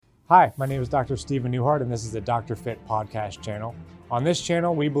Hi, my name is Dr. Stephen Newhart, and this is the Dr. Fit podcast channel. On this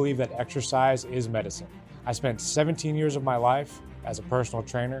channel, we believe that exercise is medicine. I spent 17 years of my life as a personal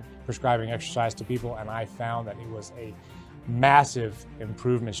trainer prescribing exercise to people, and I found that it was a massive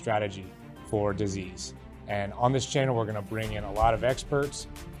improvement strategy for disease. And on this channel, we're going to bring in a lot of experts.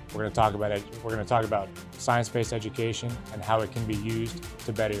 We're going to talk about it. We're going to talk about science-based education and how it can be used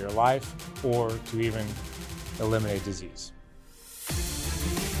to better your life or to even eliminate disease.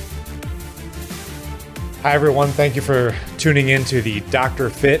 Hi, everyone. Thank you for tuning in to the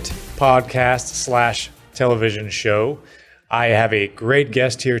Dr. Fit podcast / television show. I have a great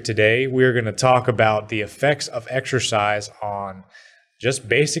guest here today. We're going to talk about the effects of exercise on just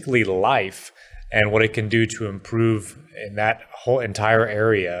basically life and what it can do to improve in that whole entire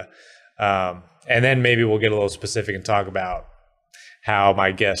area. And then maybe we'll get a little specific and talk about how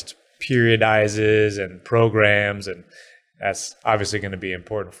my guest periodizes and programs, and that's obviously going to be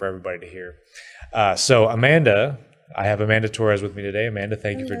important for everybody to hear. So Amanda, I have Amanda Torres with me today. Amanda,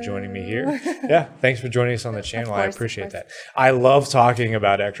 thank you for joining me here. Yeah, thanks for joining us on the channel. I appreciate that. I love talking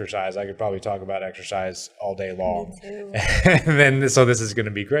about exercise. I could probably talk about exercise all day long. Me too. And then, so this is going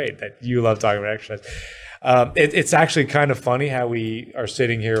to be great that you love talking about exercise. It's actually kind of funny how we are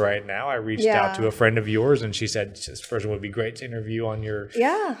sitting here right now. I reached out to a friend of yours, and she said this person would be great to interview on your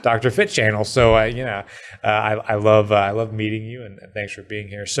Dr. Fit channel. So I love meeting you, and thanks for being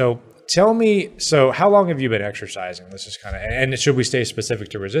here. So tell me, so how long have you been exercising? Let's just kind of, and should we stay specific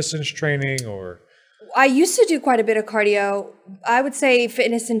to resistance training or? I used to do quite a bit of cardio. I would say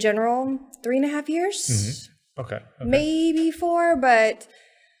fitness in general, 3.5 years. Mm-hmm. Okay. Maybe 4, but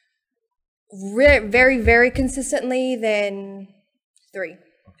very, very consistently, then 3. Okay.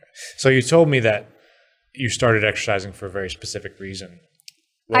 So you told me that you started exercising for a very specific reason.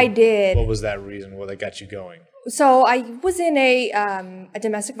 I did. What was that reason? What got you going? So I was in a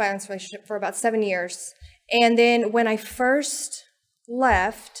domestic violence relationship for about 7 years. And then when I first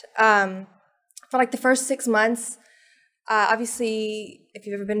left, for like the first 6 months, obviously, if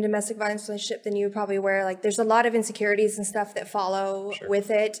you've ever been in a domestic violence relationship, then you're probably aware, like, there's a lot of insecurities and stuff that follow with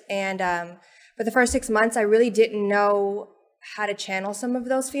it. And for the first 6 months, I really didn't know how to channel some of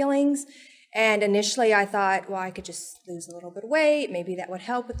those feelings. And initially, I thought, well, I could just lose a little bit of weight. Maybe that would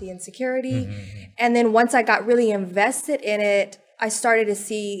help with the insecurity. Mm-hmm. And then once I got really invested in it, I started to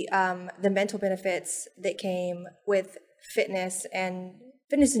see the mental benefits that came with fitness and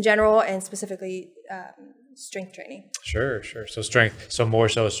fitness in general, and specifically strength training. Sure. So more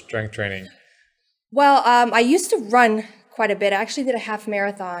so strength training. Well, I used to run quite a bit. I actually did a half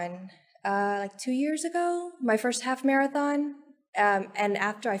marathon like 2 years ago, my first half marathon. And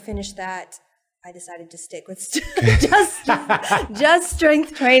after I finished that, I decided to stick with just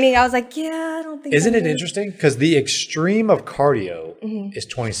strength training. I was like, I don't think. Isn't it interesting? Because the extreme of cardio is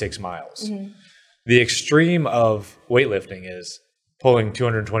 26 miles. Mm-hmm. The extreme of weightlifting is pulling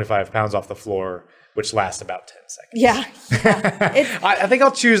 225 pounds off the floor, which lasts about 10 seconds. Yeah. I think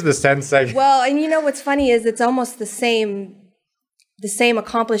I'll choose the 10 seconds. Well, and you know what's funny is it's almost the same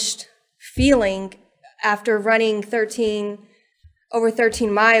accomplished feeling after running over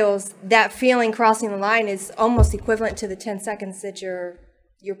 13 miles. That feeling crossing the line is almost equivalent to the 10 seconds that you're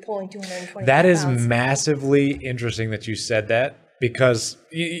pulling 220 pounds. That is massively interesting that you said that, because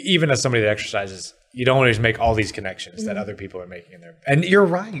even as somebody that exercises, you don't always make all these connections that other people are making in there. And you're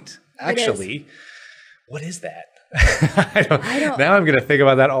right, actually. What is that? I don't. Now I'm going to think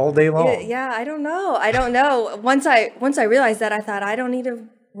about that all day long. Yeah, I don't know. Once I realized that, I thought I don't need to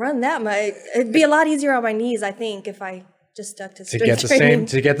run that much. It'd be a lot easier on my knees, I think, if I just stuck to strength training.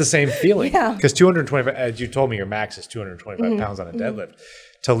 To get the same feeling. Yeah. Because 225, as you told me, your max is 225 pounds on a deadlift.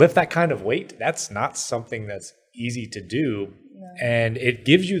 To lift that kind of weight, that's not something that's easy to do. No. And it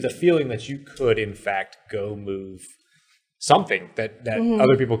gives you the feeling that you could, in fact, go move something that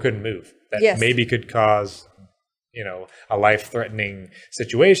other people couldn't move, that maybe could cause, a life-threatening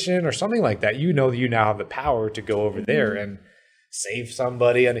situation or something like that. You know that you now have the power to go over there and save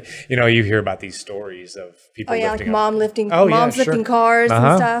somebody. And you hear about these stories of people lifting moms lifting cars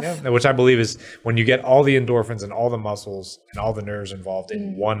and stuff. Yeah. Which I believe is when you get all the endorphins and all the muscles and all the nerves involved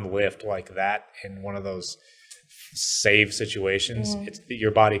in one lift like that, in one of those save situations,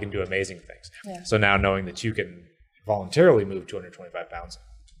 your body can do amazing things. Yeah. So now knowing that you can voluntarily move 225 pounds,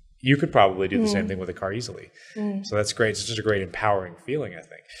 you could probably do the same thing with a car easily. So that's great. It's just a great empowering feeling, I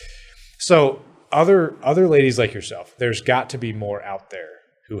think. So other ladies like yourself, there's got to be more out there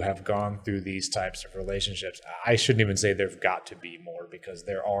who have gone through these types of relationships. I shouldn't even say there've got to be more, because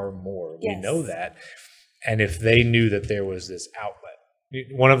there are more. Yes. We know that. And if they knew that there was this outlet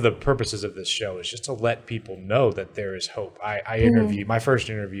one of the purposes of this show is just to let people know that there is hope. I interviewed, my first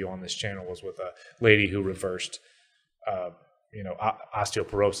interview on this channel was with a lady who reversed,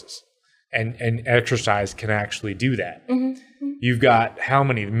 osteoporosis, and exercise can actually do that. You've got how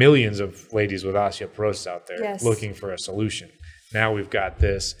many millions of ladies with osteoporosis out there looking for a solution. Now we've got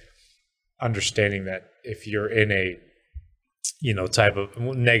this understanding that if you're in a, type of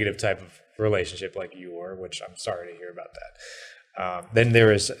negative type of relationship like you were, which I'm sorry to hear about that, then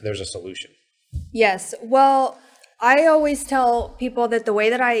there's a solution. Yes. Well, I always tell people that the way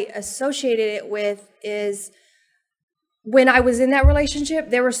that I associated it with is when I was in that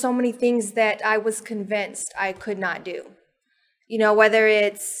relationship, there were so many things that I was convinced I could not do. Whether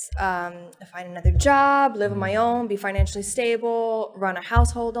it's find another job, live on my own, be financially stable, run a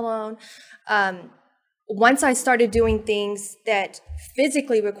household alone. Once I started doing things that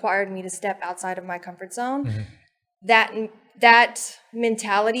physically required me to step outside of my comfort zone, that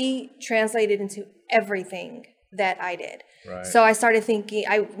mentality translated into everything that I did. Right. So I started thinking,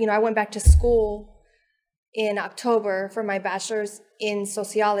 I went back to school in October for my bachelor's in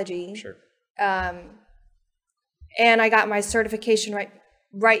sociology. Sure. And I got my certification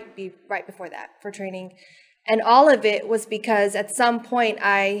right before that for training. And all of it was because at some point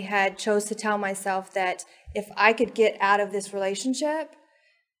I had chose to tell myself that if I could get out of this relationship,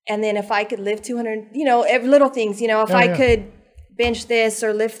 and then if I could live 200, little things, if I could bench this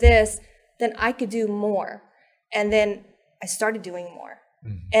or lift this, then I could do more. And then I started doing more.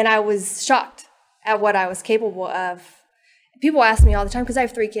 And I was shocked at what I was capable of. People ask me all the time, because I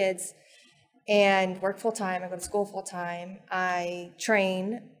have 3 kids and work full time. I go to school full time. I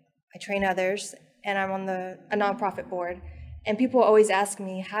train others, and I'm on a nonprofit board. And people always ask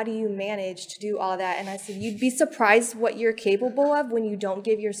me, how do you manage to do all of that? And I said, you'd be surprised what you're capable of when you don't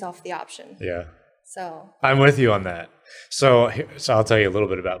give yourself the option. Yeah. So I'm with you on that. So I'll tell you a little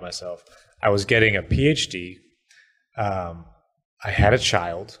bit about myself. I was getting a PhD. I had a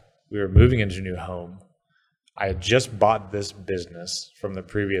child. We were moving into a new home. I had just bought this business from the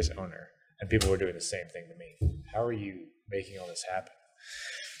previous owner, and people were doing the same thing to me. How are you making all this happen?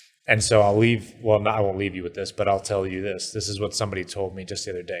 And so I won't leave you with this, but I'll tell you this. This is what somebody told me just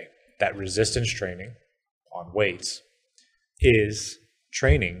the other day, that resistance training on weights is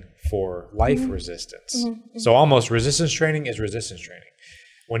training for life resistance. So almost resistance training is resistance training.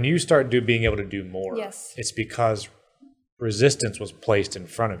 When you start being able to do more, it's because resistance was placed in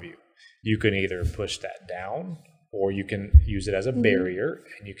front of you. You can either push that down, or you can use it as a barrier,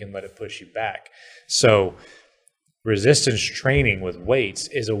 and you can let it push you back. So resistance training with weights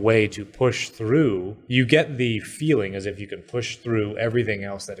is a way to push through. You get the feeling as if you can push through everything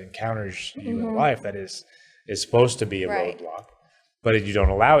else that encounters you in life that is supposed to be a roadblock, but you don't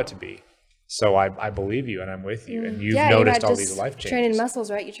allow it to be. So I believe you, and I'm with you, and you've noticed all these life changes. Training muscles,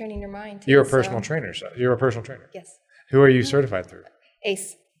 right? You're training your mind too. You're a personal trainer. So you're a personal trainer. Yes. Who are you certified through?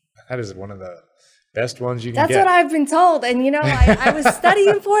 ACE. That is one of the best ones you can get. That's what I've been told. And, I was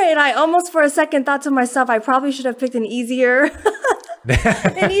studying for it, and I almost for a second thought to myself, I probably should have picked an easier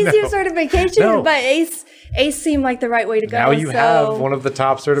certification. But ACE seemed like the right way to go. Now you have one of the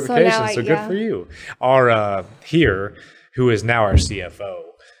top certifications, so good for you. Our who is now our CFO,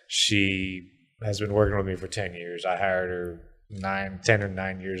 she has been working with me for 10 years. I hired her 10 or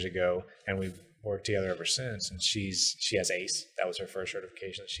 9 years ago, and we've worked together ever since. And she has ACE. That was her first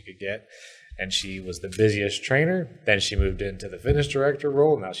certification that she could get. And she was the busiest trainer. Then she moved into the fitness director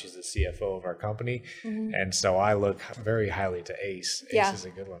role. Now she's the CFO of our company. And so I look very highly to ACE. ACE is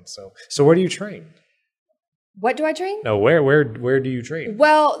a good one. So where do you train? What do I train? No, where do you train?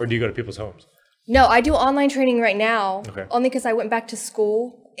 Well, or do you go to people's homes? No, I do online training right now. Okay. Only because I went back to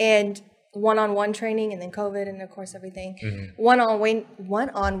school and one-on-one training, and then COVID, and of course everything.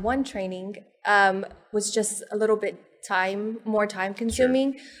 One-on-one training was just a little bit more time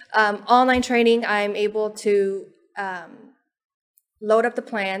consuming. Sure. Online training, I'm able to load up the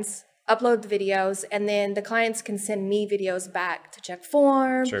plans, upload the videos, and then the clients can send me videos back to check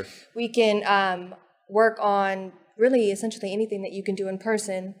form. Sure. We can work on really essentially anything that you can do in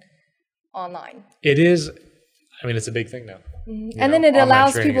person online. It is, it's a big thing now. And then it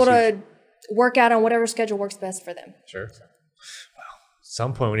allows people to work out on whatever schedule works best for them. Sure. At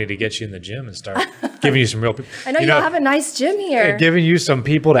some point, we need to get you in the gym and start giving you some real people. I know you have a nice gym here. Giving you some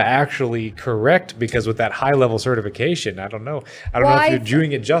people to actually correct, because with that high-level certification, I don't know if you're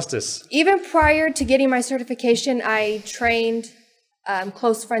doing it justice. Even prior to getting my certification, I trained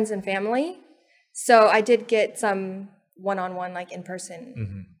close friends and family. So I did get some one-on-one, like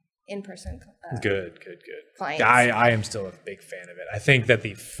in-person Good. clients. I am still a big fan of it. I think that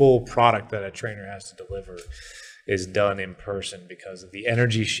the full product that a trainer has to deliver is done in person because of the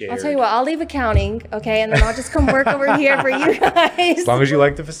energy shared. I'll tell you what, I'll leave accounting, okay, and then I'll just come work over here for you guys. As long as you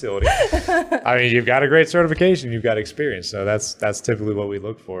like the facility. I mean, you've got a great certification, you've got experience, so that's typically what we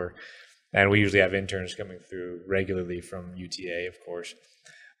look for. And we usually have interns coming through regularly from UTA, of course.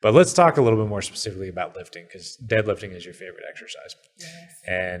 But let's talk a little bit more specifically about lifting, because deadlifting is your favorite exercise. Yes.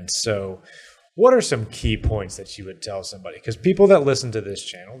 And so what are some key points that you would tell somebody? Because people that listen to this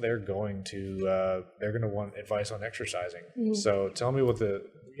channel, they're going to want advice on exercising. Mm-hmm. So tell me what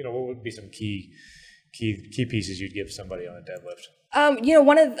would be some key pieces you'd give somebody on a deadlift?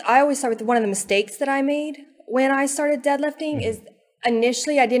 I always start with one of the mistakes that I made when I started deadlifting. Mm-hmm. Is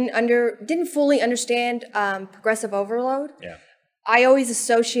initially I didn't fully understand progressive overload. Yeah. I always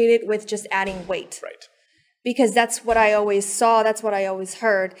associated with just adding weight. Right. Because that's what I always saw, that's what I always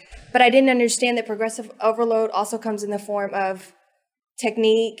heard. But I didn't understand that progressive overload also comes in the form of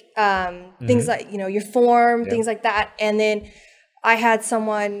technique, things like, your form, things like that. And then I had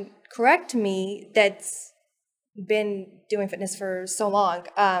someone correct me that's been doing fitness for so long.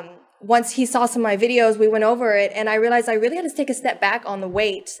 Once he saw some of my videos, we went over it, and I realized I really had to take a step back on the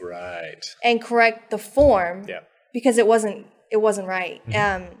weight. Right. And correct the form. Yeah. Because it wasn't right.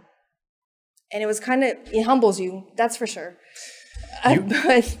 Mm-hmm. And it was it humbles you, that's for sure. But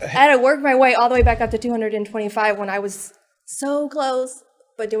I had to work my way all the way back up to 225 when I was so close,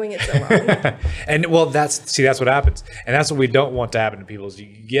 but doing it so wrong. And well, that's what happens. And that's what we don't want to happen to people is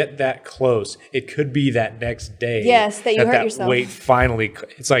you get that close. It could be that next day. Yes, that you hurt yourself. Weight finally,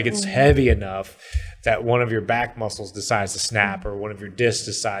 it's like it's heavy enough that one of your back muscles decides to snap or one of your discs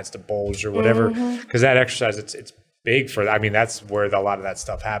decides to bulge or whatever. Because that exercise, it's big for that. I mean, that's where a lot of that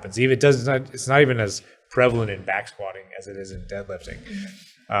stuff happens. It's not even as prevalent in back squatting as it is in deadlifting.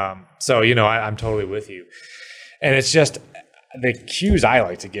 So, I'm totally with you. And it's just the cues I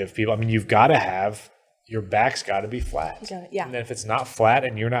like to give people. I mean, you've got to have, your back's got to be flat. Yeah. And then if it's not flat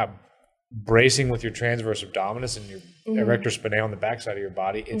and you're not bracing with your transverse abdominis and your erector spinae on the backside of your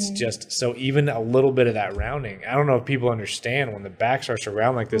body, it's just, so even a little bit of that rounding. I don't know if people understand when the back starts to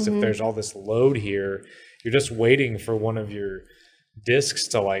round like this, if there's all this load here, you're just waiting for one of your discs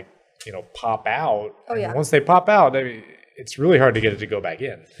to pop out. Oh, yeah. And once they pop out, it's really hard to get it to go back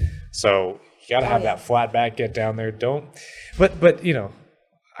in. So you got to have that flat back, get down there. But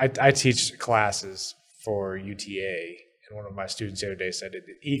I teach classes for UTA, and one of my students the other day said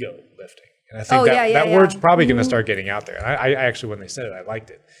ego lifting. And I think that word's probably going to start getting out there. And I actually, when they said it, I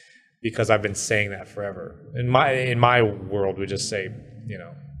liked it because I've been saying that forever. In my world, we just say,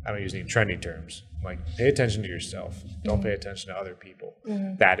 I don't use any trendy terms. Like, pay attention to yourself. Don't pay attention to other people.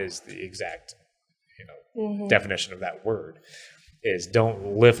 That is the exact, definition of that word. Is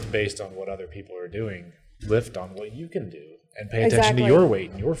don't lift based on what other people are doing. Lift on what you can do, and pay attention to your weight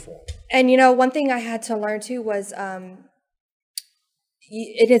and your form. And one thing I had to learn too was,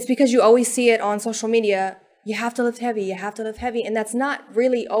 it is because you always see it on social media. You have to lift heavy. You have to lift heavy, and that's not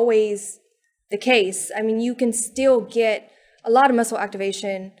really always the case. I mean, you can still get a lot of muscle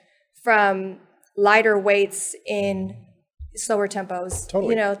activation from lighter weights in slower tempos,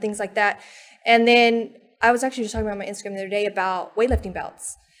 totally. Things like that. And then I was actually just talking about my Instagram the other day about weightlifting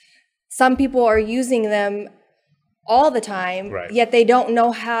belts. Some people are using them all the time, yet they don't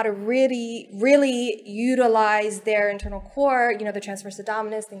know how to really, really utilize their internal core, the transverse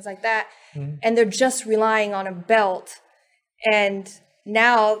abdominis, things like that. And they're just relying on a belt. And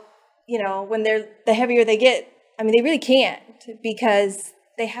now, when the heavier they get, I mean, they really can't because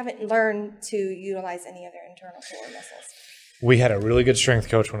they haven't learned to utilize any of their internal core muscles. We had a really good strength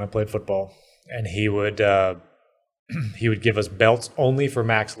coach when I played football, and he would give us belts only for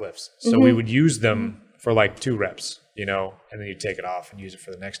max lifts. So we would use them for like 2 reps, and then you take it off and use it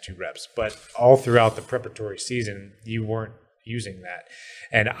for the next 2 reps. But all throughout the preparatory season, you weren't using that.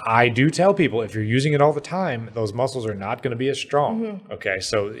 And I do tell people, if you're using it all the time, those muscles are not going to be as strong. Okay,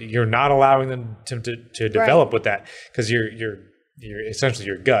 so you're not allowing them to develop with that because you're essentially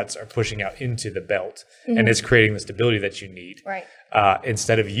your guts are pushing out into the belt and it's creating the stability that you need. Right.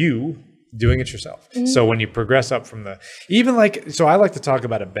 Instead of you doing it yourself. So when you progress up from so I like to talk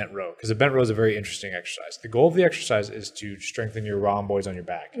about a bent row because a bent row is a very interesting exercise. The goal of the exercise is to strengthen your rhomboids on your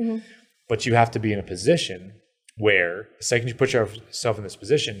back, but you have to be in a position where the second you put yourself in this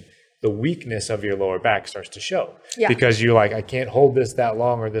position, the weakness of your lower back starts to show because you're like, I can't hold this that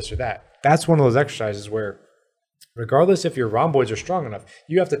long or this or that. That's one of those exercises where regardless if your rhomboids are strong enough,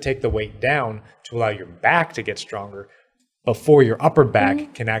 you have to take the weight down to allow your back to get stronger before your upper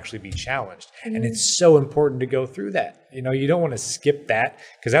back can actually be challenged. And it's so important to go through that. You don't want to skip that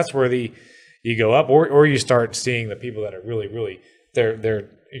because that's where you go up or you start seeing the people that are really, really they're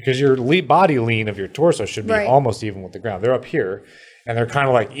because your body lean of your torso should be Right. almost even with the ground. They're up here, and they're kind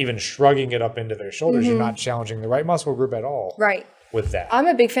of like even shrugging it up into their shoulders. You're not challenging the right muscle group at all. Right. With that, I'm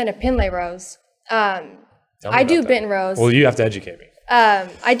a big fan of Pendlay rows. Tell me I do about that. bent rows. Well, you have to educate me.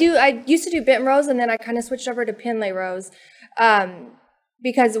 I used to do bent rows, and then I kind of switched over to Pendlay rows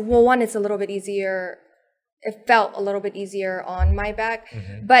because, well, one, it's a little bit easier. It felt a little bit easier on my back,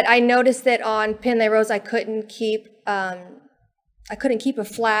 but I noticed that on Pendlay rows, I couldn't keep a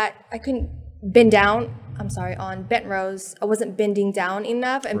flat. I couldn't bend down. I'm sorry, on bent rows, I wasn't bending down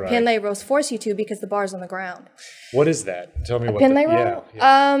enough, and Right. Pendlay rows force you to because the bar's on the ground. What is that? Tell me what Pendlay the, row?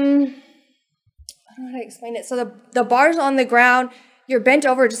 yeah. I don't know how to explain it. So the bar's on the ground, you're bent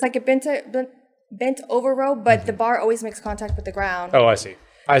over just like a bent over row, but the bar always makes contact with the ground. Oh, I see.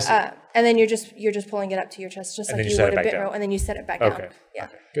 And then you're just pulling it up to your chest, just And like then you set it would a back bent down. row, and then you set it back Okay. down. Yeah.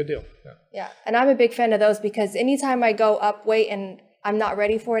 Okay. Good deal. Yeah. Yeah. And I'm a big fan of those because anytime I go up weight and I'm not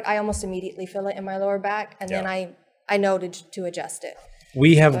ready for it, I almost immediately feel it in my lower back, and then I know to adjust it.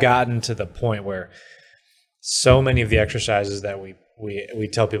 We have gotten to the point where so many of the exercises that we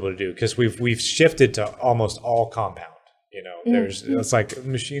tell people to do, because we've shifted to almost all compound. You know, it's like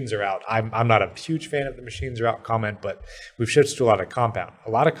machines are out. I'm not a huge fan of the machines are out comment, but we've shifted to a lot of compound.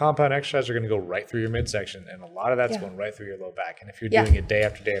 A lot of compound exercises are going to go right through your midsection, and a lot of that's going right through your low back. And if you're doing it day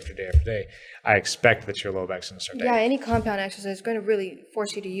after day after day after day, I expect that your low back's going to start. Yeah, any compound exercise is going to really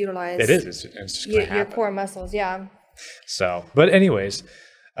force you to utilize. It is. It's just going to happen. your core muscles. Yeah. So, but anyways,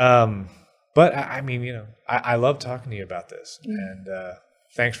 but I mean, you know, I love talking to you about this, and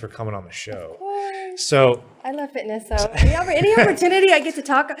thanks for coming on the show. So I love fitness, so any opportunity I get to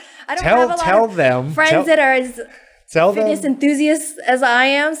talk, I don't have a lot of friends that are as fitness enthusiasts as I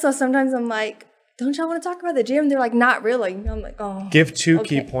am, so sometimes I'm like, don't y'all want to talk about the gym? They're like, not really. I'm like, oh. Give two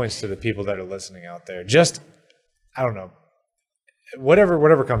key points to the people that are listening out there. Just, I don't know,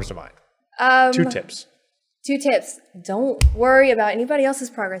 whatever comes to mind. 2 tips. 2 tips. Don't worry about anybody else's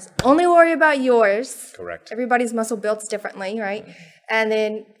progress. Only worry about yours. Correct. Everybody's muscle builds differently, right? And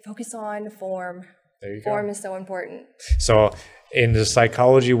then focus on form. There you Form go. is so important. So in the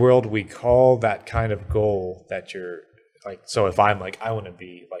psychology world, we call that kind of goal that you're like, so if I'm like, I want to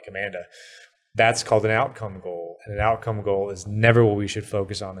be like Amanda, that's called an outcome goal. And an outcome goal is never what we should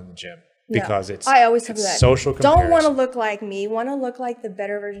focus on in the gym because I always tell you that. Social comparison. Don't want to look like me. Want to look like the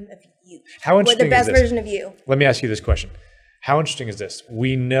better version of you. How interesting the best is this? version of you. Let me ask you this question. How interesting is this?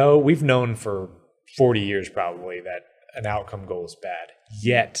 We've known for 40 years probably that an outcome goal is bad.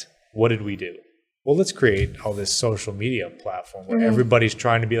 Yet, what did we do? Well, let's create all this social media platform where everybody's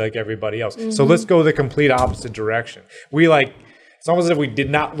trying to be like everybody else. So let's go the complete opposite direction. It's almost as if we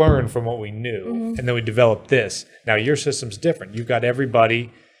did not learn from what we knew, and then we developed this. Now your system's different. You've got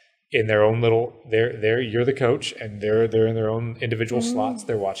everybody in their own little. You're the coach, and they're in their own individual slots.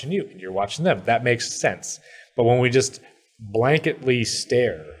 They're watching you, and you're watching them. That makes sense. But when we just blanketly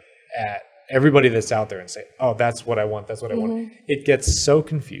stare at everybody that's out there and say, "Oh, that's what I want. That's what I want," it gets so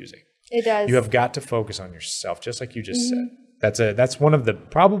confusing. It does. You have got to focus on yourself, just like you just said. That's one of the,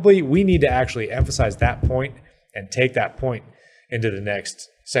 probably we need to actually emphasize that point and take that point into the next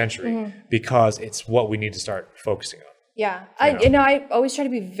century because it's what we need to start focusing on. Yeah. I always try to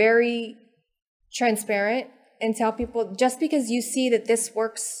be very transparent and tell people just because you see that this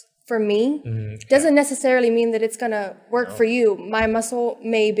works for me doesn't necessarily mean that it's going to work for you. My muscle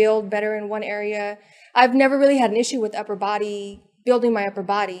may build better in one area. I've never really had an issue with building my upper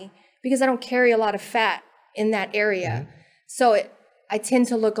body, because I don't carry a lot of fat in that area. So I tend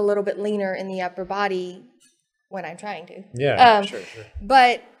to look a little bit leaner in the upper body when I'm trying to. Yeah, sure.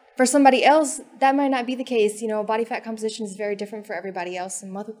 But for somebody else, that might not be the case. You know, body fat composition is very different for everybody else,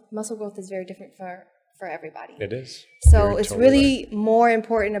 and muscle growth is very different for everybody. It is. So it's really more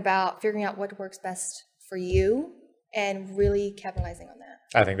important about figuring out what works best for you and really capitalizing on that.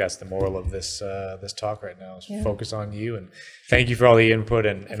 I think that's the moral of this this talk right now is focus on you, and thank you for all the input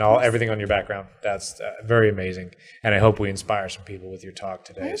and everything on your background. That's very amazing, and I hope we inspire some people with your talk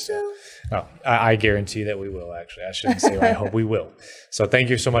today. I guarantee that we will. Actually, I shouldn't say I hope we will. So thank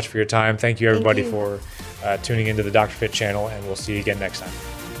you so much for your time. Thank you everybody for tuning into the Dr. Fit channel, and we'll see you again next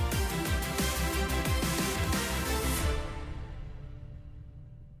time.